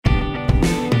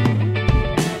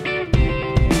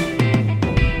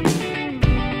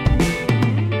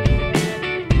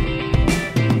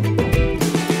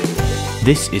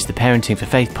This is the Parenting for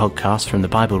Faith podcast from the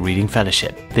Bible Reading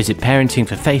Fellowship. Visit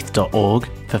parentingforfaith.org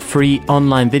for free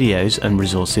online videos and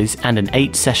resources and an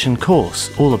 8-session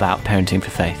course all about parenting for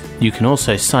faith. You can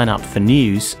also sign up for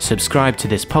news, subscribe to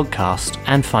this podcast,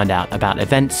 and find out about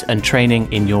events and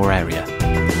training in your area.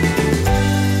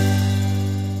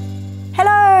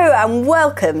 Hello and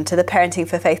welcome to the Parenting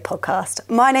for Faith podcast.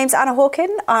 My name's Anna Hawkin.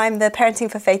 I'm the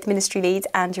Parenting for Faith ministry lead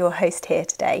and your host here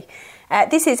today.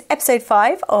 This is episode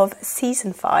 5 of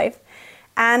season 5.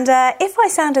 And if I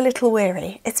sound a little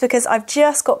weary, it's because I've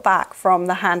just got back from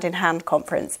the Hand in Hand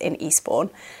conference in Eastbourne.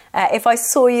 If I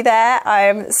saw you there,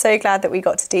 I'm so glad that we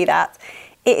got to do that.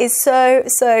 It is so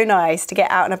nice to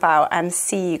get out and about and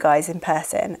see you guys in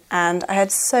person. And I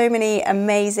had so many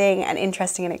amazing and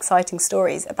interesting and exciting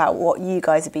stories about what you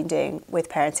guys have been doing with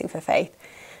Parenting for Faith,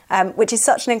 which is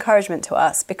such an encouragement to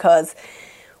us because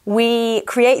we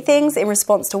create things in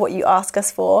response to what you ask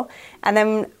us for, and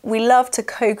then we love to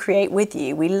co-create with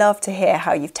you. We love to hear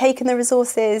how you've taken the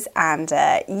resources and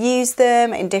used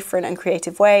them in different and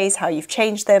creative ways, how you've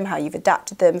changed them, how you've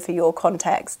adapted them for your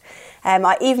context.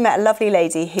 I even met a lovely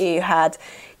lady who had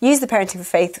used the Parenting for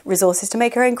Faith resources to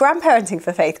make her own Grandparenting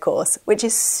for Faith course, which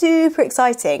is super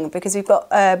exciting because we've got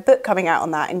a book coming out on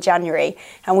that in January,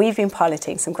 and we've been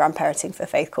piloting some Grandparenting for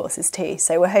Faith courses too,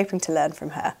 so we're hoping to learn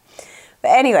from her.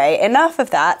 But anyway, enough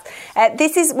of that.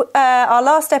 This is our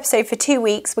last episode for 2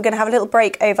 weeks. We're going to have a little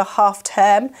break over half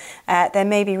term. There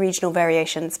may be regional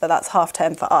variations, but that's half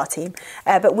term for our team.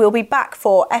 But we'll be back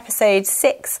for episode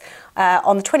 6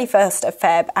 on the 21st of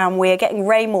Feb, and we're getting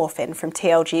Ray Morphin from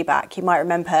TLG back. You might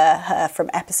remember her from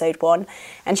episode 1,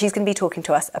 and she's going to be talking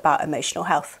to us about emotional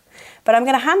health. But I'm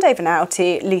going to hand over now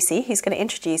to Lucy, who's going to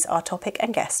introduce our topic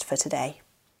and guest for today.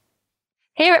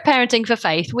 Here at Parenting for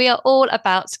Faith, we are all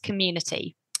about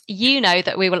community. You know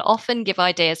that we will often give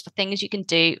ideas for things you can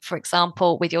do, for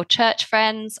example, with your church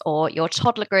friends or your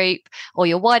toddler group or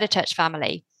your wider church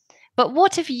family. But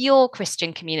what if your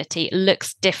Christian community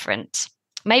looks different?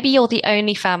 Maybe you're the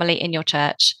only family in your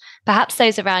church. Perhaps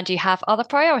those around you have other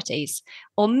priorities.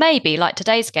 Or maybe, like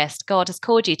today's guest, God has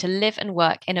called you to live and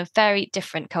work in a very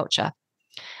different culture.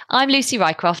 I'm Lucy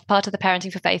Rycroft, part of the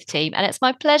Parenting for Faith team, and it's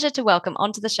my pleasure to welcome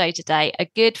onto the show today a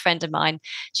good friend of mine.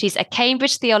 She's a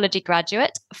Cambridge theology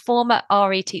graduate, former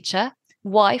RE teacher,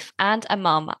 wife and a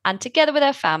mum, and together with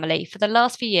her family for the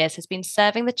last few years has been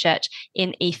serving the church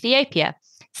in Ethiopia.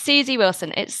 Suzy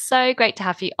Wilson, it's so great to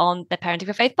have you on the Parenting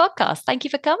for Faith podcast. Thank you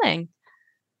for coming.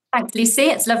 Thanks, Lucy.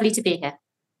 It's lovely to be here.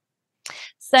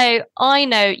 So I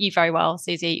know you very well,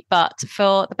 Suzy, but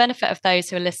for the benefit of those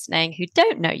who are listening who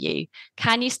don't know you,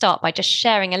 can you start by just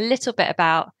sharing a little bit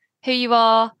about who you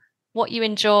are, what you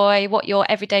enjoy, what your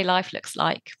everyday life looks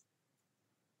like?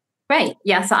 Great.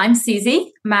 Yeah, so I'm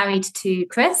Suzy, married to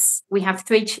Chris. We have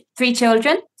three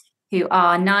children who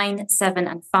are 9, 7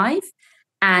 and 5,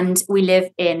 and we live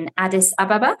in Addis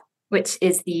Ababa, which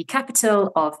is the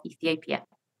capital of Ethiopia.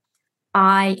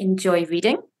 I enjoy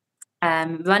reading,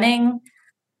 running,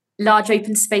 large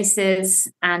open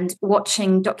spaces, and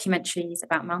watching documentaries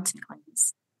about mountain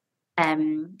climbers.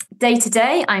 Day to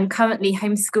day, I'm currently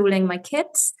homeschooling my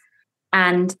kids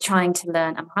and trying to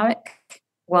learn Amharic,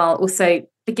 while also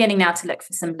beginning now to look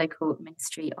for some local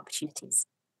ministry opportunities.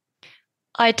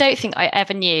 I don't think I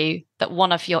ever knew that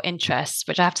one of your interests,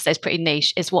 which I have to say is pretty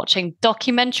niche, is watching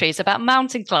documentaries about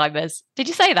mountain climbers. Did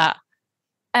you say that?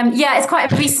 Yeah, it's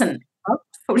quite a recent,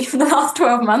 probably for the last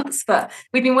 12 months, but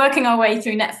we've been working our way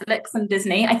through Netflix and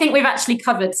Disney. I think we've actually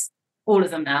covered all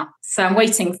of them now. So I'm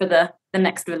waiting for the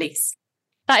next release.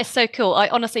 That is so cool. I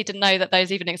honestly didn't know that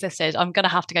those even existed. I'm going to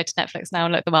have to go to Netflix now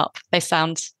and look them up. They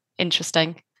sound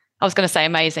interesting. I was going to say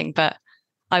amazing, but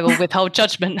I will withhold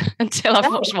judgment until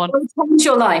I've watched one. It'll change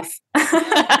your life.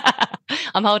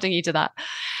 I'm holding you to that.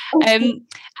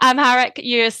 Amharic,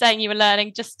 you were saying you were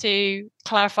learning, just to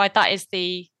clarify, that is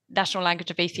the national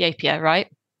language of Ethiopia, right?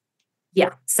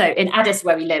 Yeah. So in Addis,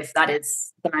 where we live, that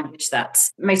is the language that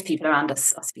most people around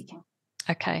us are speaking.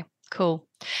 Okay, cool.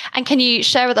 And can you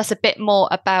share with us a bit more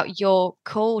about your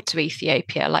call to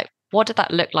Ethiopia? Like, what did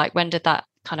that look like? When did that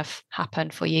kind of happen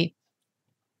for you?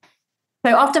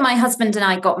 So after my husband and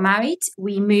I got married,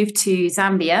 we moved to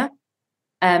Zambia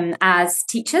as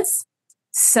teachers.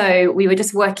 So we were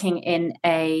just working in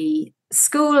a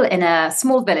school in a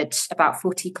small village about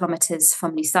 40 kilometers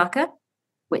from Lusaka,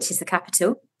 which is the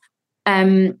capital.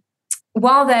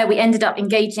 While there, we ended up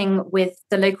engaging with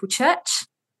the local church,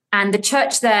 and the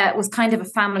church there was kind of a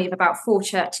family of about 4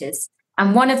 churches.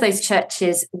 And one of those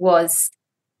churches was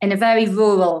in a very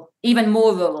rural, even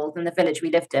more rural than the village we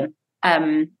lived in,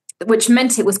 which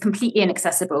meant it was completely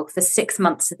inaccessible for 6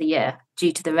 months of the year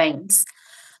due to the rains.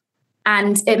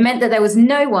 And it meant that there was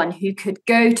no one who could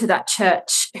go to that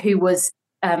church who was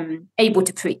able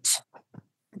to preach.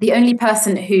 The only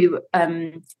person who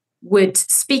would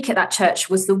speak at that church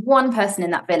was the one person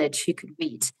in that village who could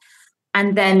read.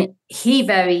 And then he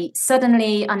very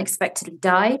suddenly, unexpectedly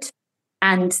died,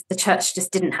 and the church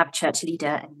just didn't have a church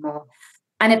leader anymore.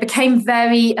 And it became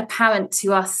very apparent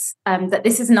to us that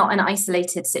this is not an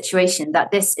isolated situation, that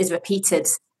this is repeated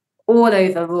all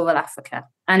over rural Africa.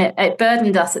 And it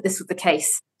burdened us that this was the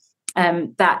case,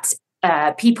 that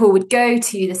people would go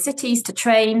to the cities to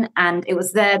train, and it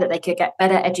was there that they could get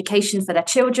better education for their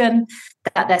children,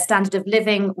 that their standard of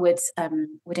living would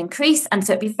increase. And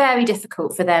so it'd be very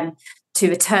difficult for them to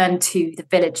return to the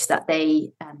village that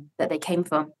they came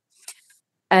from.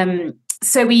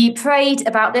 So we prayed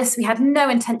about this. We had no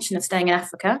intention of staying in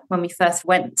Africa when we first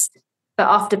went. But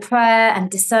after prayer and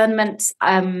discernment,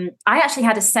 I actually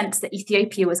had a sense that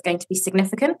Ethiopia was going to be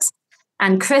significant.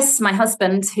 And Chris, my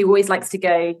husband, who always likes to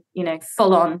go,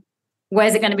 full on,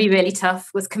 where's it going to be really tough,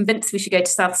 was convinced we should go to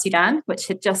South Sudan, which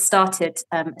had just started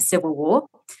a civil war.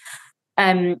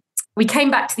 We came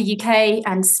back to the UK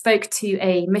and spoke to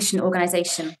a mission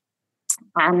organization.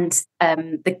 And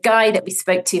the guy that we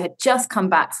spoke to had just come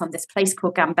back from this place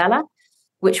called Gambela,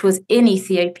 which was in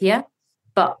Ethiopia,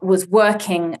 but was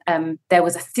working. There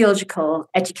was a theological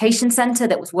education center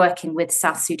that was working with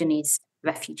South Sudanese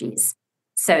refugees.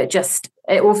 So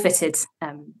it all fitted,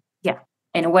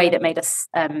 in a way that made us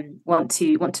want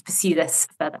to pursue this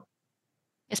further.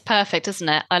 It's perfect, isn't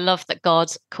it? I love that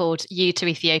God called you to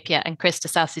Ethiopia and Chris to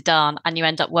South Sudan, and you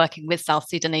end up working with South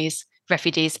Sudanese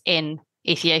refugees in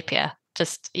Ethiopia.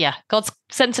 God's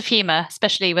sense of humor,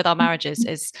 especially with our marriages,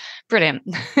 is brilliant.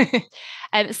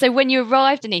 So when you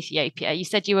arrived in Ethiopia, you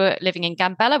said you were living in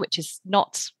Gambela, which is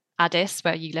not Addis,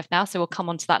 where you live now. So we'll come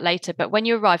on to that later. But when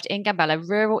you arrived in Gambela,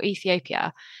 rural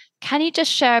Ethiopia, can you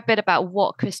just share a bit about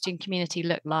what Christian community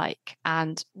looked like?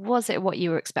 And was it what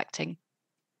you were expecting?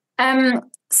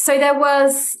 So there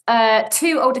was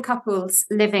 2 older couples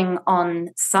living on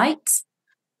site.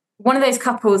 One of those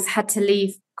couples had to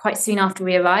leave quite soon after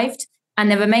we arrived. And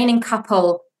the remaining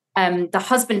couple, the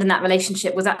husband in that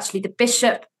relationship was actually the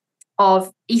bishop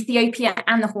of Ethiopia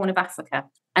and the Horn of Africa.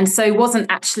 And so wasn't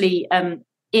actually in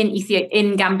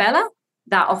Gambela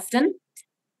that often.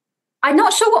 I'm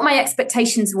not sure what my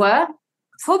expectations were.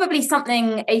 Probably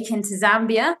something akin to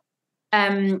Zambia.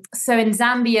 So in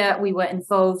Zambia, we were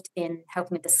involved in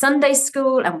helping with the Sunday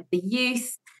school and with the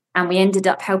youth. And we ended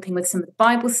up helping with some of the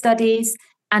Bible studies.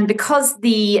 And because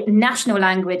the national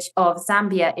language of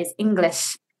Zambia is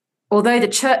English, although the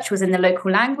church was in the local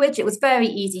language, it was very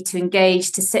easy to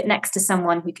engage, to sit next to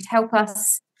someone who could help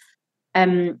us.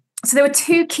 So there were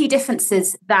 2 key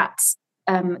differences that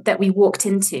we walked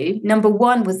into. Number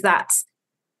one was that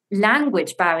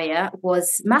language barrier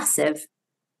was massive.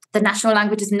 The national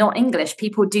language is not English.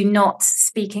 People do not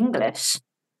speak English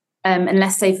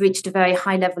unless they've reached a very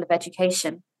high level of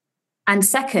education. And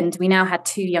second, we now had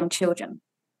 2 young children.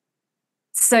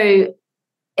 So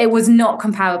it was not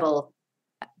comparable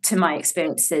to my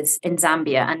experiences in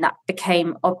Zambia, and that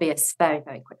became obvious very,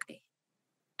 very quickly.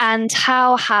 And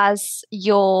how has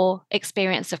your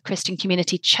experience of Christian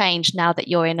community changed now that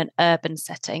you're in an urban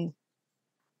setting?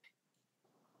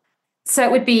 So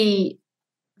it would be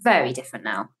very different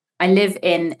now. I live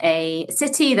in a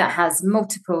city that has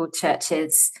multiple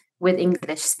churches with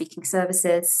English-speaking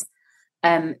services.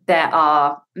 There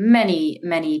are many,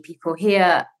 many people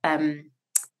here,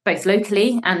 both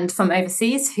locally and from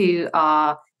overseas, who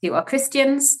are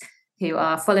Christians, who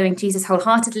are following Jesus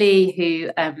wholeheartedly,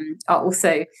 who are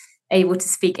also able to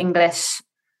speak English.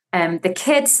 The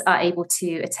kids are able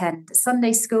to attend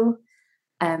Sunday school.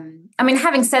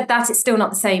 Having said that, it's still not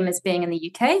the same as being in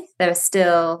the UK. There are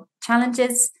still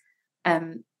challenges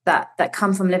that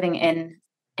come from living in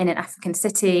an African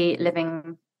city,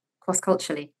 living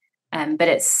cross-culturally. But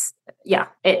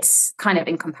it's kind of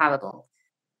incomparable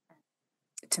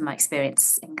to my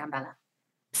experience in Gambela.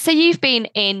 So you've been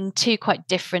in 2 quite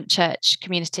different church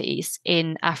communities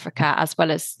in Africa, as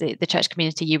well as the church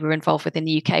community you were involved with in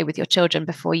the UK with your children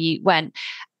before you went.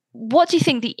 What do you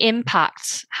think the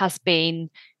impact has been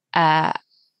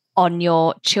on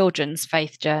your children's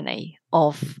faith journey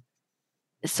of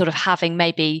sort of having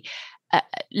maybe a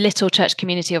little church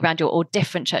community around you or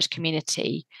different church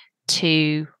community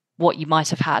to what you might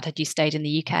have had you stayed in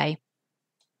the UK?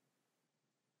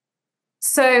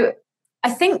 So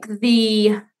I think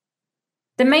the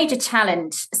major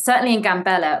challenge, certainly in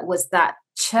Gambela, was that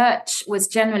church was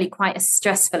generally quite a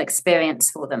stressful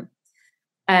experience for them.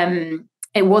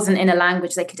 It wasn't in a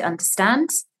language they could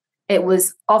understand. It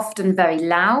was often very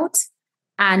loud,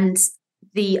 and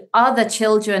the other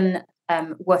children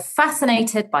were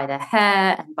fascinated by their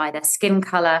hair and by their skin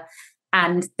color.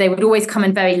 And they would always come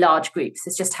in very large groups.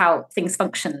 It's just how things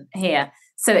function here.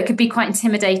 So it could be quite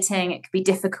intimidating. It could be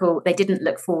difficult. They didn't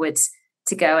look forward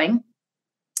to going.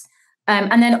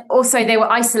 And then also they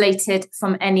were isolated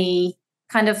from any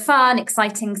kind of fun,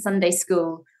 exciting Sunday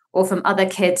school or from other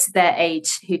kids their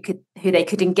age who they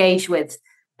could engage with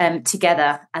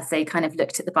together as they kind of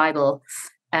looked at the Bible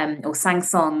or sang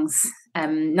songs.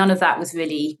 None of that was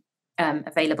really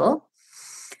available.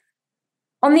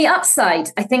 On the upside,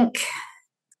 I think,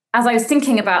 as I was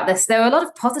thinking about this, there are a lot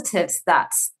of positives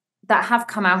that have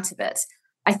come out of it.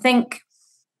 I think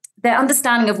their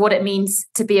understanding of what it means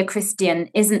to be a Christian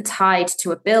isn't tied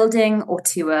to a building or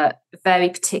to a very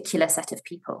particular set of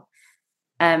people.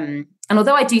 And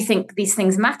although I do think these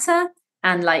things matter,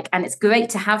 and it's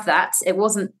great to have that, it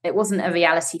wasn't a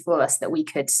reality for us that we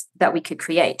could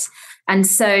create. And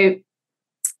so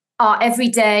our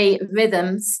everyday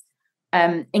rhythms,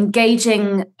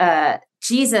 engaging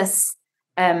Jesus,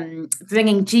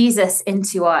 bringing Jesus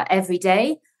into our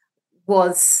everyday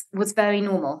was very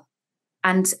normal.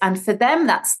 And for them,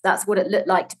 that's what it looked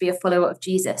like to be a follower of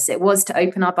Jesus. It was to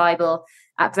open our Bible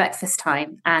at breakfast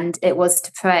time, and it was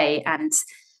to pray and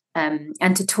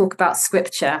to talk about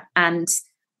scripture, and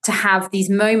to have these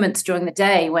moments during the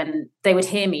day when they would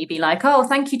hear me be like, "Oh,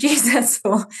 thank you, Jesus,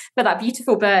 for that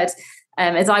beautiful bird."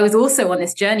 As I was also on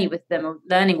this journey with them of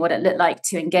learning what it looked like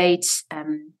to engage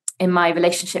in my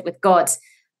relationship with God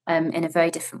in a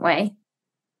very different way.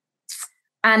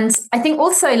 And I think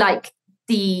also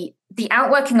the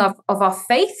outworking of our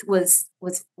faith was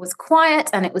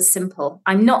quiet, and it was simple.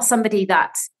 I'm not somebody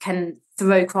that can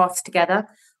throw crafts together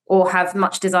or have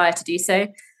much desire to do so.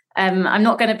 I'm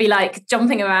not going to be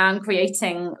jumping around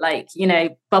creating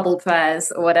bubble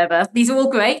prayers or whatever. These are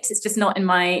all great. It's just not in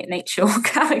my nature or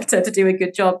character to do a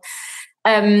good job.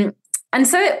 And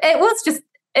so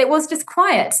it was just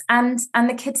quiet, and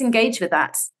the kids engaged with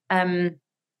that.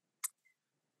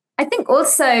 I think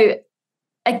also,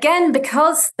 again,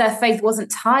 because their faith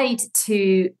wasn't tied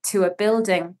to a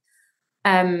building,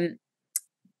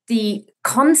 the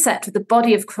concept of the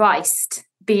body of Christ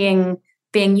being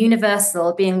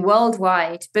universal, being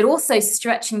worldwide, but also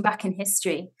stretching back in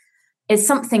history, is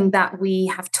something that we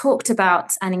have talked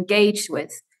about and engaged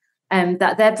with.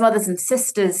 That their brothers and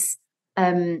sisters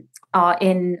are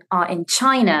in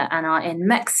China, and are in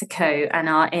Mexico, and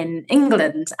are in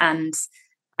England, and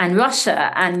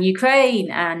Russia, and Ukraine,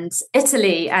 and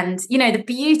Italy. And the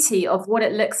beauty of what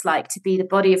it looks like to be the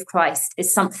body of Christ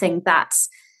is something that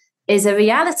is a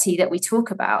reality that we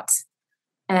talk about.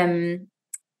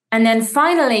 And then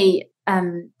finally,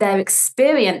 their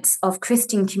experience of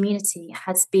Christian community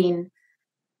has been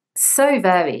so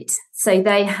varied. So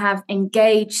they have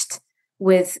engaged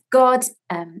with God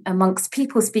amongst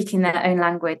people speaking their own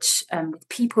language, with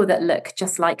people that look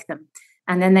just like them.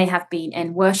 And then they have been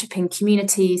in worshipping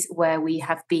communities where we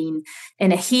have been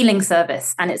in a healing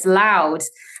service, and it's loud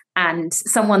and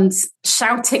someone's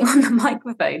shouting on the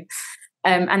microphone.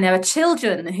 And there are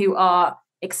children who are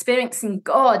experiencing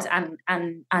God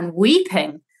and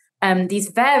weeping, these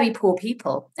very poor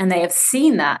people, and they have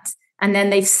seen that. And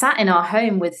then they've sat in our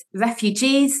home with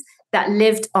refugees that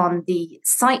lived on the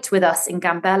site with us in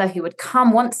Gambella, who would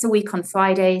come once a week on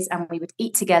Fridays, and we would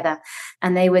eat together,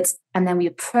 and then we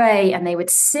would pray, and they would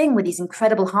sing with these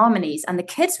incredible harmonies, and the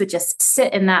kids would just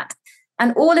sit in that.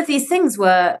 And all of these things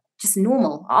are just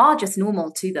normal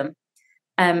to them.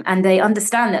 And they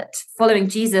understand that following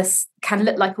Jesus can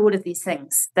look like all of these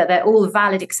things, that they're all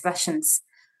valid expressions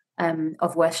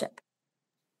of worship.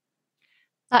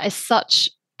 That is such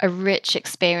a rich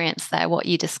experience there, what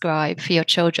you describe for your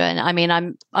children. I mean,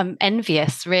 I'm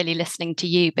envious really listening to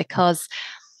you, because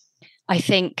I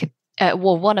think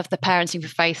one of the Parenting for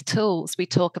Faith tools we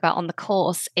talk about on the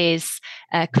course is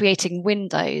creating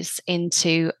windows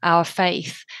into our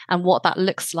faith and what that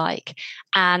looks like.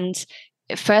 And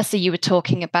firstly, you were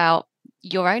talking about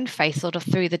your own faith sort of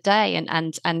through the day,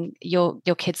 and your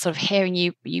kids sort of hearing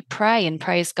you pray and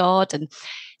praise God, and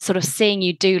sort of seeing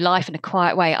you do life in a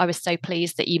quiet way. I was so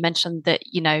pleased that you mentioned that,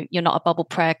 you're not a bubble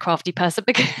prayer crafty person,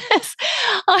 because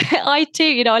I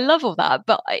too, I love all that,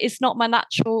 but it's not my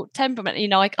natural temperament.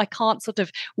 I can't sort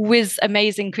of whiz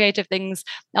amazing creative things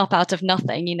up out of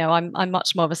nothing. I'm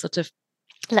much more of a sort of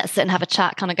let's sit and have a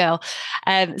chat kind of girl.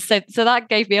 So that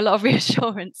gave me a lot of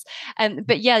reassurance.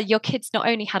 But yeah, your kids not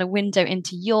only had a window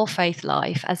into your faith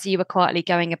life as you were quietly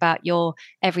going about your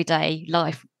everyday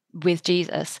life with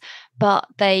Jesus, but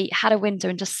they had a window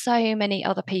into so many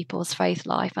other people's faith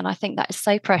life. And I think that is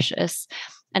so precious.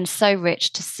 and so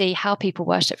rich to see how people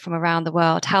worship from around the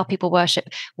world, how people worship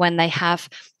when they have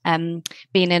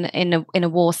been in a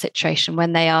war situation,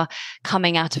 when they are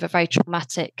coming out of a very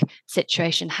traumatic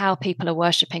situation, how people are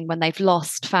worshipping when they've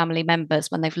lost family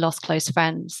members, when they've lost close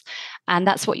friends. And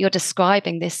that's what you're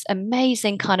describing, this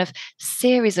amazing kind of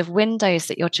series of windows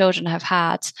that your children have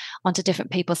had onto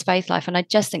different people's faith life. And I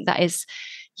just think that is,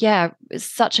 it's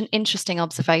such an interesting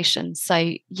observation.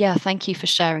 So thank you for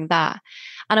sharing that.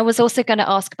 And I was also going to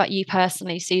ask about you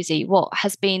personally, Suzy. What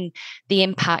has been the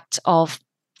impact of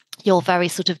your very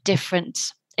sort of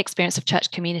different experience of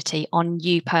church community on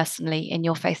you personally in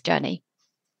your faith journey?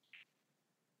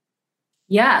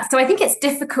 Yeah, so I think it's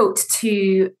difficult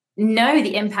to know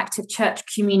the impact of church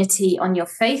community on your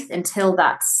faith until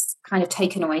that's kind of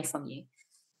taken away from you.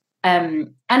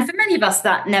 And for many of us,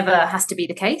 that never has to be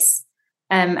the case.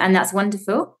 And that's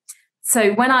wonderful.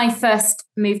 So when I first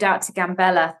moved out to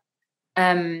Gambella,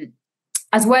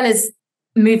 as well as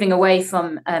moving away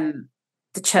from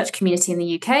the church community in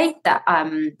the UK that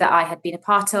I had been a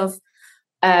part of,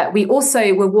 we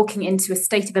also were walking into a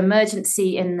state of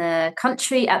emergency in the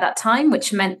country at that time,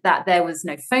 which meant that there was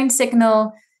no phone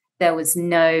signal, there was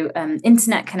no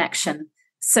internet connection.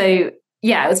 So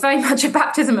it was very much a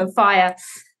baptism of fire.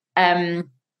 And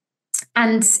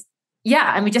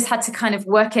we just had to kind of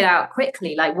work it out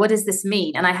quickly. Like, what does this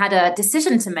mean? And I had a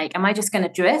decision to make. Am I just going to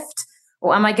drift,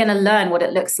 or am I going to learn what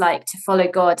it looks like to follow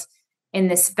God in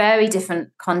this very different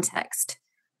context?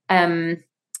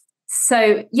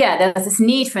 So there was this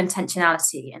need for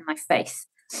intentionality in my faith.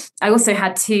 I also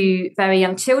had 2 very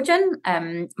young children.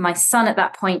 My son at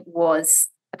that point was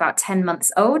about 10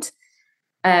 months old,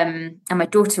 and my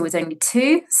daughter was only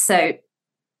 2. So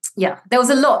there was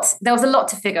a lot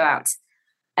to figure out.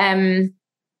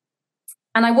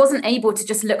 And I wasn't able to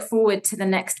just look forward to the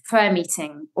next prayer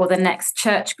meeting or the next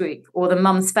church group or the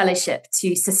mum's fellowship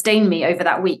to sustain me over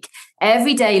that week.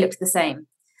 Every day looked the same.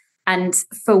 And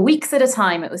for weeks at a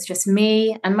time, it was just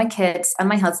me and my kids and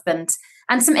my husband,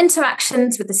 and some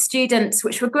interactions with the students,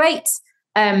 which were great,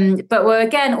 but were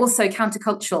again also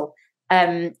countercultural.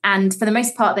 And for the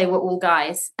most part, they were all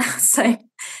guys. So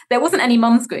there wasn't any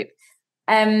mums group.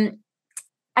 I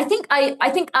think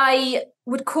I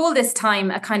would call this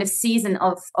time a kind of season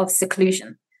of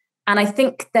seclusion. And I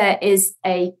think there is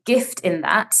a gift in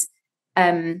that,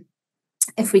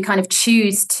 if we kind of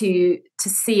choose to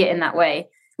see it in that way,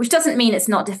 which doesn't mean it's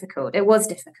not difficult. It was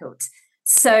difficult.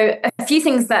 So a few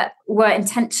things that were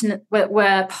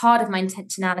part of my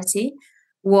intentionality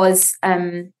was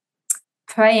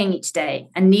praying each day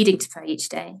and needing to pray each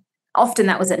day. Often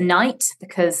that was at night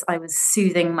because I was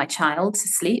soothing my child to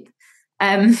sleep.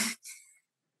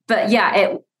 But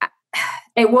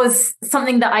it was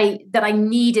something that I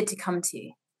needed to come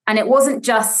to. And it was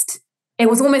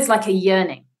almost like a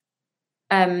yearning.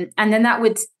 And then that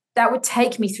would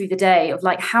take me through the day of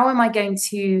like, how am I going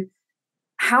to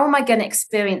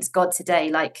experience God today?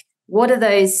 Like, what are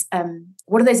those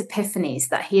epiphanies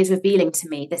that he is revealing to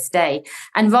me this day?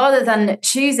 And rather than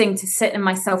choosing to sit in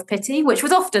my self-pity, which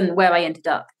was often where I ended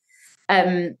up,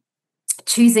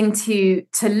 choosing to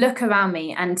look around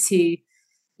me and to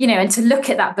look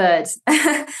at that bird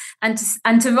and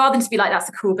to rather than to be like, that's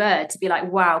a cool bird, to be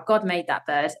like, wow, God made that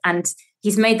bird. And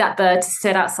he's made that bird to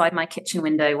sit outside my kitchen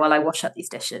window while I wash up these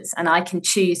dishes. And I can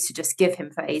choose to just give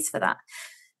him praise for that.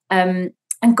 And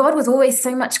God was always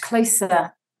so much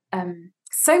closer than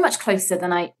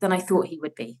I thought he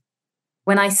would be.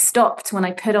 When I stopped, when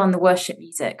I put on the worship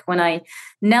music, when I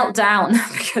knelt down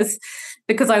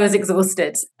because I was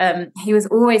exhausted, he was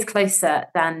always closer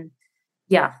than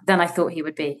I thought he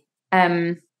would be.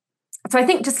 So I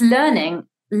think just learning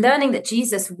that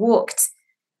Jesus walked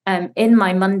in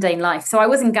my mundane life. So I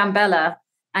was in Gambella,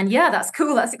 and that's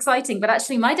cool, that's exciting. But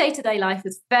actually my day-to-day life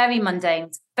was very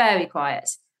mundane, very quiet,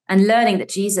 and learning that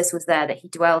Jesus was there, that he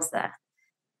dwells there,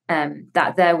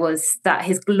 that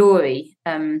his glory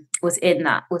was in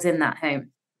that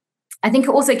home. I think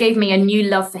it also gave me a new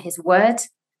love for his word,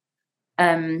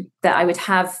 that I would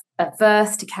have a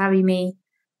verse to carry me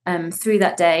through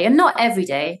that day, and not every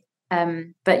day, but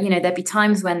there'd be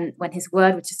times when his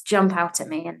word would just jump out at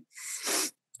me,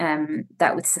 and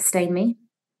that would sustain me.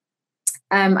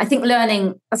 I think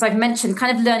learning, as I've mentioned,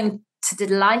 kind of learning to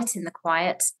delight in the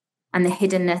quiet and the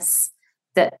hiddenness,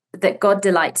 that God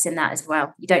delights in that as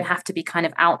well. You don't have to be kind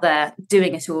of out there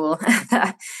doing it all,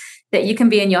 that you can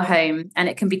be in your home and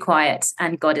it can be quiet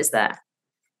and God is there,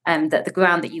 that the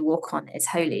ground that you walk on is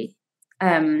holy.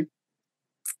 And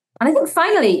I think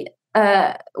finally,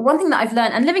 one thing that I've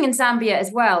learned, and living in Zambia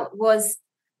as well, was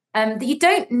that you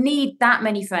don't need that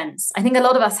many friends. I think a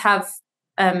lot of us have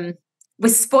we're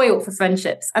spoiled for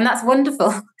friendships, and that's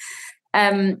wonderful.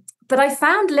 But I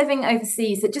found living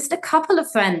overseas that just a couple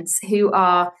of friends who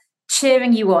are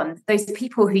cheering you on, those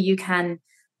people who you can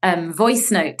voice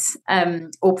note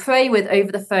or pray with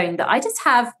over the phone, that I just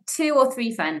have 2 or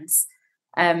 3 friends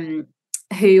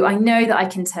who I know that I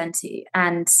can turn to,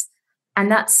 and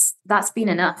that's been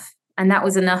enough, and that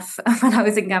was enough when I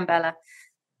was in Gambella.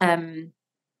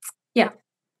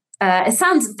 It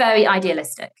sounds very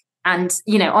idealistic, and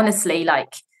honestly,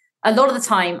 like a lot of the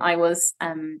time I was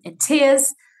in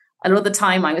tears, a lot of the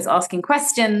time I was asking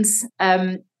questions,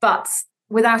 but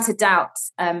without a doubt,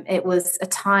 it was a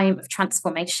time of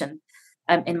transformation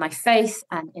in my faith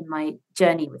and in my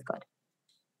journey with God.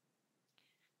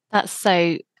 That's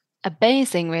so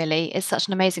amazing, really. It's such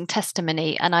an amazing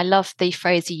testimony. And I love the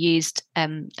phrase you used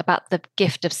about the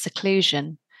gift of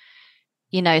seclusion.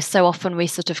 So often we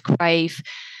sort of crave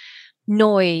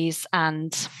noise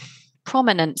and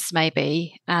prominence,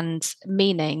 maybe, and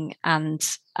meaning and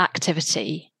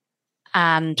activity.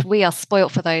 And we are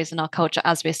spoilt for those in our culture,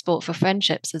 as we're spoilt for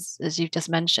friendships, as you've just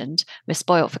mentioned. We're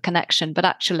spoilt for connection. But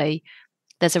actually,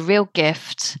 there's a real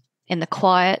gift in the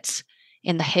quiet,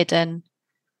 in the hidden,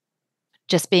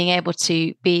 just being able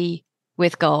to be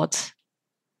with God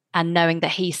and knowing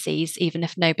that He sees, even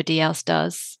if nobody else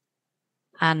does.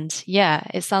 And yeah,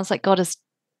 it sounds like God has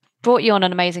brought you on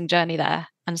an amazing journey there,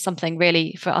 and something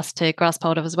really for us to grasp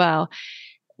hold of as well.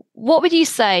 What would you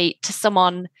say to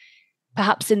someone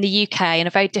perhaps in the UK in a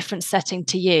very different setting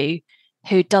to you,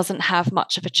 who doesn't have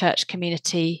much of a church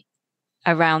community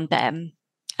around them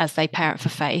as they parent for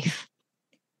faith?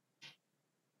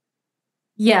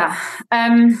 Yeah,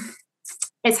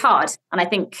 it's hard. And I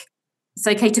think it's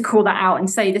okay to call that out and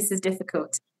say this is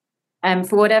difficult.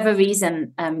 For whatever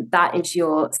reason, that is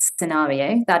your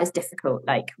scenario. That is difficult.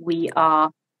 Like we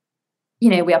are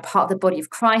part of the body of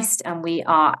Christ, and we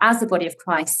are, as the body of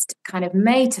Christ, kind of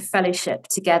made to fellowship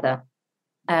together.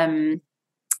 And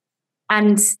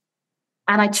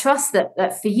I trust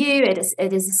that for you, it is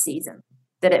a season,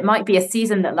 that it might be a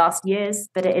season that lasts years,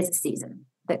 but it is a season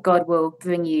that God will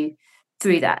bring you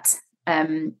through that.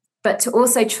 But to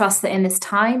also trust that in this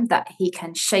time that He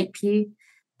can shape you,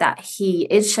 that He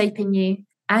is shaping you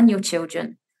and your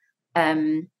children,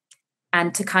 and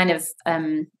to kind of,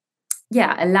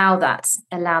 allow that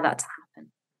to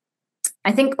happen.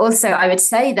 I think also I would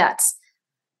say that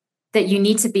you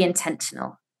need to be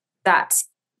intentional, that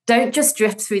don't just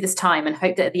drift through this time and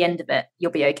hope that at the end of it,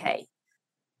 you'll be okay.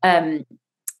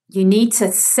 You need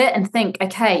to sit and think,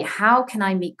 okay, how can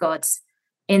I meet God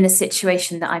in the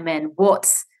situation that I'm in?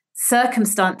 What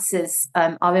circumstances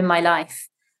are in my life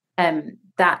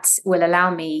that will allow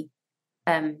me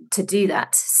to do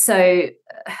that? So,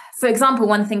 for example,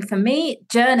 one thing for me,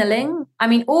 journaling,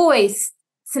 always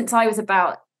since I was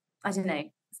about,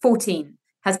 14,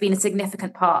 has been a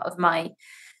significant part of my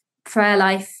prayer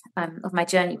life, of my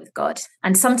journey with God.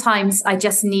 And sometimes I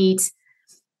just need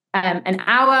an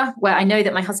hour where I know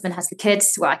that my husband has the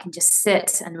kids, where I can just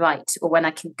sit and write, or when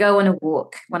I can go on a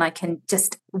walk, when I can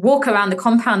just walk around the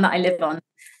compound that I live on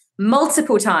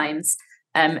multiple times,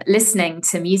 listening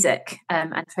to music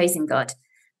and praising God.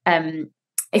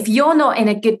 If you're not in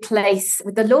a good place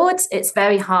with the Lord, it's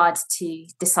very hard to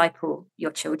disciple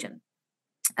your children.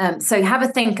 So have a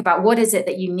think about what is it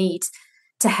that you need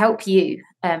to help you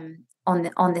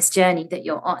on this journey that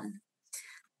you're on.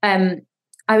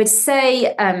 I would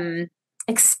say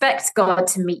expect God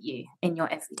to meet you in your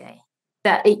everyday.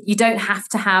 That you don't have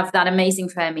to have that amazing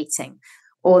prayer meeting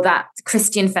or that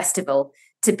Christian festival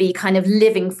to be kind of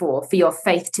living for your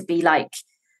faith to be like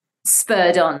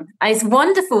spurred on. It's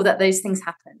wonderful that those things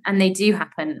happen, and they do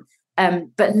happen.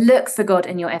 But look for God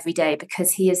in your everyday,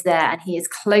 because He is there and He is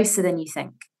closer than you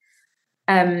think.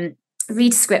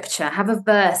 Read scripture, have a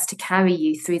verse to carry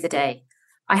you through the day.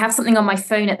 I have something on my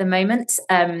phone at the moment,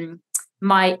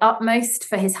 my utmost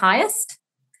for His highest.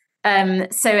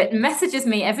 So it messages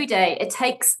me every day. It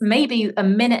takes maybe a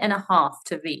minute and a half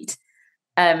to read.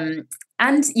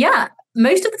 And yeah,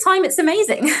 most of the time it's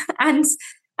amazing. and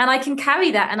I can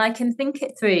carry that and I can think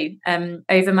it through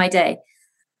over my day.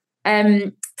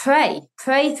 Pray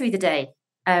through the day.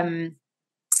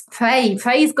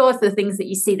 Praise God for the things that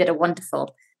you see that are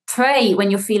wonderful. Pray when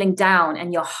you're feeling down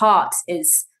and your heart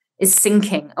is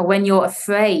sinking, or when you're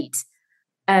afraid.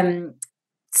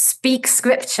 Speak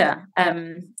scripture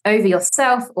over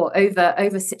yourself or over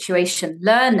a situation.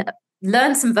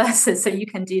 Learn some verses so you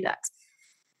can do that.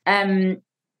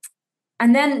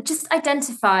 And then just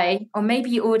identify, or maybe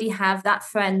you already have that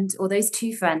friend or those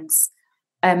 2 friends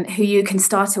who you can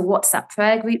start a WhatsApp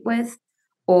prayer group with,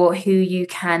 or who you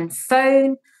can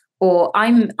phone. Or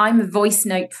I'm a voice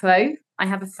note pro. I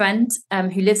have a friend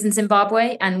who lives in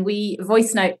Zimbabwe, and we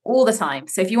voice note all the time.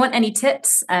 So if you want any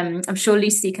tips, I'm sure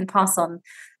Lucy can pass on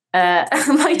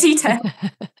my details.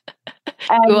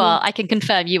 You are. I can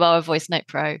confirm you are a voice note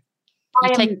pro.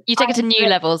 You take it to new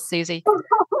levels, Suzy.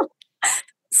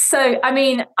 So, I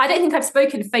mean, I don't think I've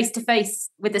spoken face to face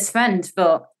with this friend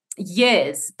for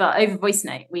years, but over voice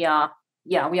note, we are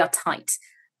tight.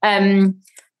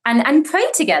 And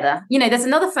pray together. You know, there's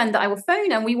another friend that I will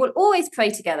phone, and we will always pray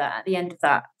together at the end of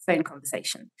that phone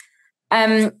conversation.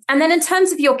 And then in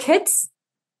terms of your kids,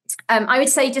 I would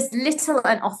say just little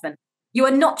and often. You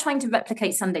are not trying to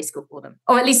replicate Sunday school for them,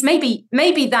 or at least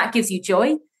maybe that gives you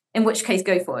joy, in which case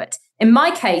go for it. In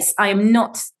my case, I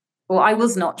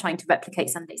was not trying to replicate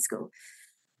Sunday school.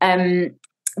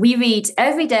 We read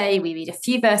every day, we read a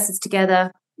few verses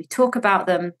together, we talk about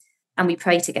them, and we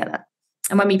pray together.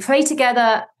 And when we pray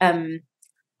together, I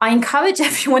encourage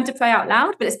everyone to pray out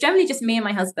loud, but it's generally just me and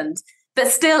my husband. But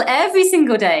still, every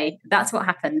single day, that's what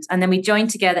happened. And then we join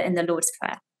together in the Lord's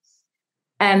Prayer.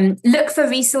 Look for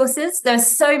resources. There are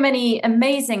so many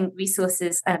amazing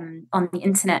resources on the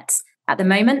internet at the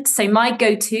moment. So my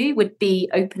go-to would be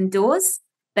Open Doors.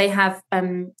 They have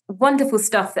wonderful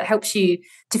stuff that helps you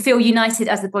to feel united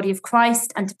as the body of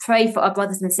Christ and to pray for our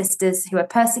brothers and sisters who are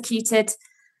persecuted.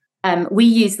 We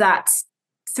use that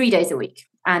 3 days a week,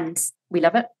 and we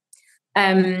love it.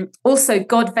 Also,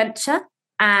 God Venture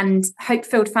and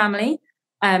Hope-Filled Family,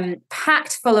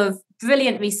 packed full of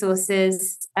brilliant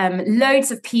resources,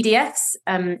 loads of PDFs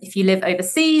if you live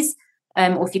overseas,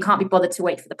 or if you can't be bothered to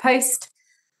wait for the post.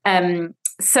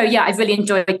 So yeah, I've really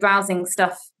enjoyed browsing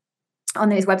stuff on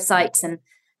those websites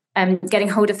and getting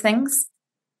hold of things.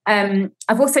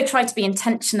 I've also tried to be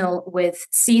intentional with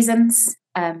seasons,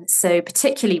 so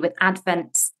particularly with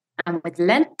Advent and with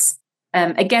Lent.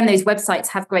 Again, those websites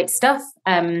have great stuff.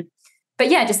 But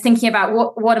yeah, just thinking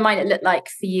about what might it look like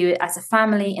for you as a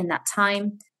family in that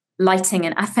time, lighting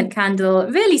an Advent candle,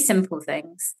 really simple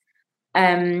things.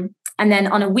 And then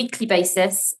on a weekly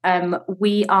basis,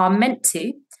 we are meant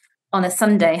to, on a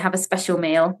Sunday, have a special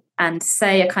meal and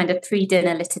say a kind of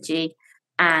pre-dinner liturgy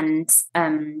and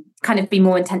kind of be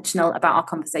more intentional about our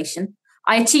conversation.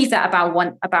 I achieve that about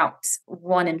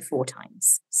one in 4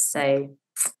 times. So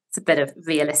it's a bit of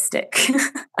realistic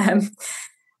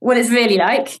what it's really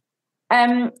like.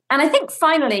 And I think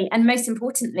finally, and most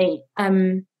importantly,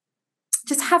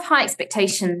 just have high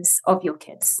expectations of your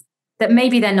kids, that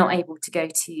maybe they're not able to go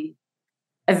to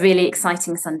a really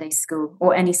exciting Sunday school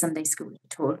or any Sunday school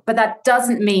at all. But that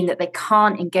doesn't mean that they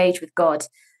can't engage with God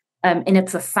in a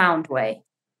profound way.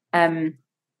 Abigail,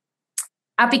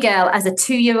 as a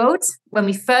 2-year-old, when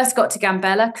we first got to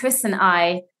Gambella, Chris and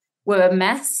I were a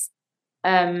mess.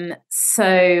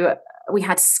 So we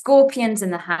had scorpions in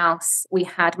the house. We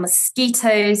had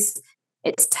mosquitoes.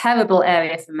 It's a terrible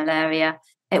area for malaria.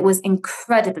 It was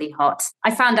incredibly hot.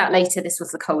 I found out later this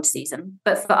was the cold season,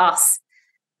 but for us,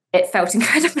 it felt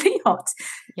incredibly hot.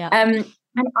 Yeah. And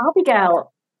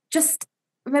Abigail just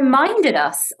reminded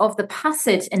us of the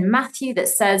passage in Matthew that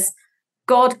says,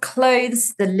 God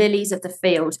clothes the lilies of the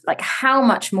field, like how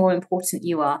much more important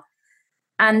you are.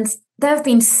 And there have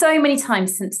been so many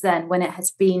times since then when it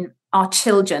has been our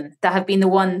children that have been the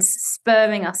ones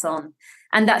spurring us on.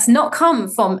 And that's not come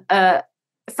from a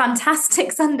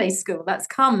fantastic Sunday school. That's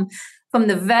come from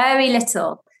the very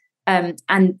little and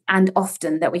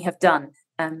often that we have done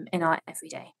in our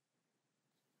everyday.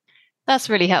 That's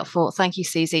really helpful. Thank you,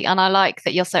 Suzy. And I like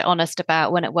that you're so honest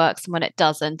about when it works and when it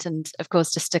doesn't. And of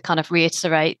course, just to kind of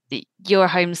reiterate, that you're a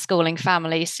homeschooling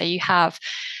family, so you have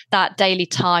that daily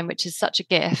time, which is such a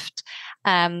gift.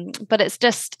 But it's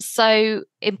just so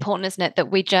important, isn't it,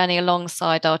 that we journey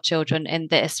alongside our children in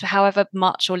this, however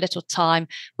much or little time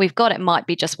we've got. It might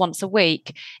be just once a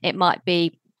week. It might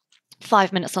be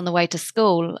 5 minutes on the way to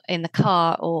school in the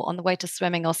car or on the way to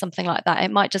swimming or something like that.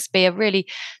 It might just be a really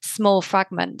small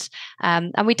fragment.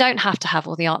 And we don't have to have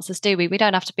all the answers, do we? We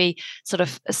don't have to be sort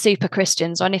of super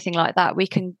Christians or anything like that. We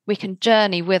can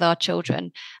journey with our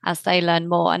children as they learn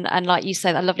more. And like you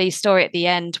say, that lovely story at the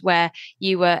end where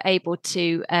you were able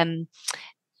to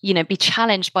be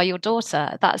challenged by your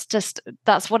daughter.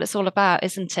 That's what it's all about,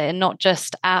 isn't it? And not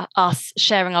just us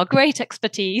sharing our great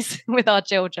expertise with our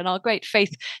children, our great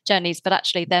faith journeys, but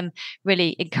actually them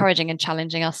really encouraging and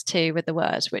challenging us too with the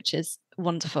word, which is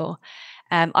wonderful.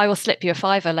 I will slip you a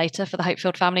 £5 later for the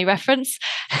Hope-Filled Family reference.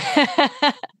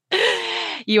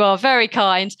 You are very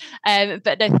kind.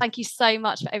 But no, thank you so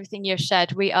much for everything you've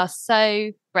shared. We are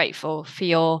so grateful for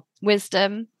your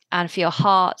wisdom and for your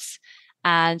hearts.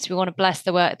 And we want to bless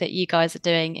the work that you guys are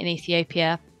doing in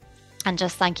Ethiopia. And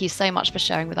just thank you so much for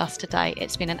sharing with us today.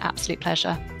 It's been an absolute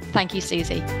pleasure. Thank you,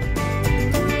 Suzy.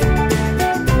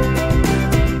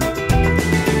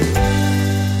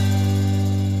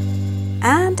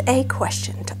 a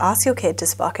question to ask your kid to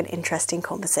spark an interesting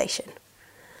conversation.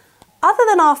 Other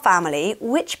than our family,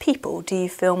 which people do you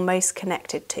feel most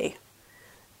connected to?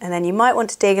 And then you might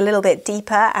want to dig a little bit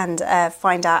deeper and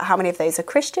find out how many of those are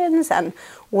Christians and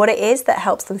what it is that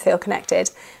helps them feel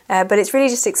connected. But it's really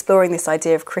just exploring this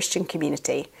idea of Christian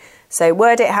community. So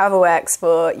word it however works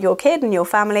for your kid and your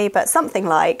family, but something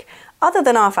like, other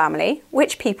than our family,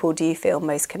 which people do you feel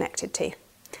most connected to?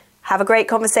 Have a great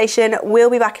conversation.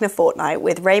 We'll be back in a fortnight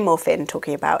with Ray Morfin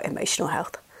talking about emotional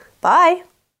health. Bye.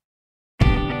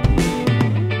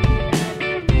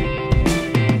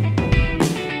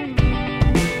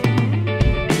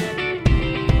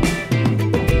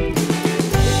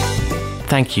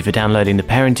 Thank you for downloading the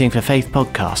Parenting for Faith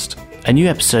podcast. A new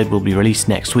episode will be released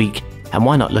next week, and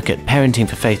why not look at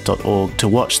parentingforfaith.org to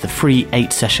watch the free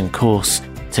 8-session course,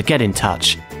 to get in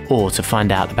touch, or to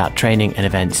find out about training and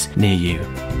events near you.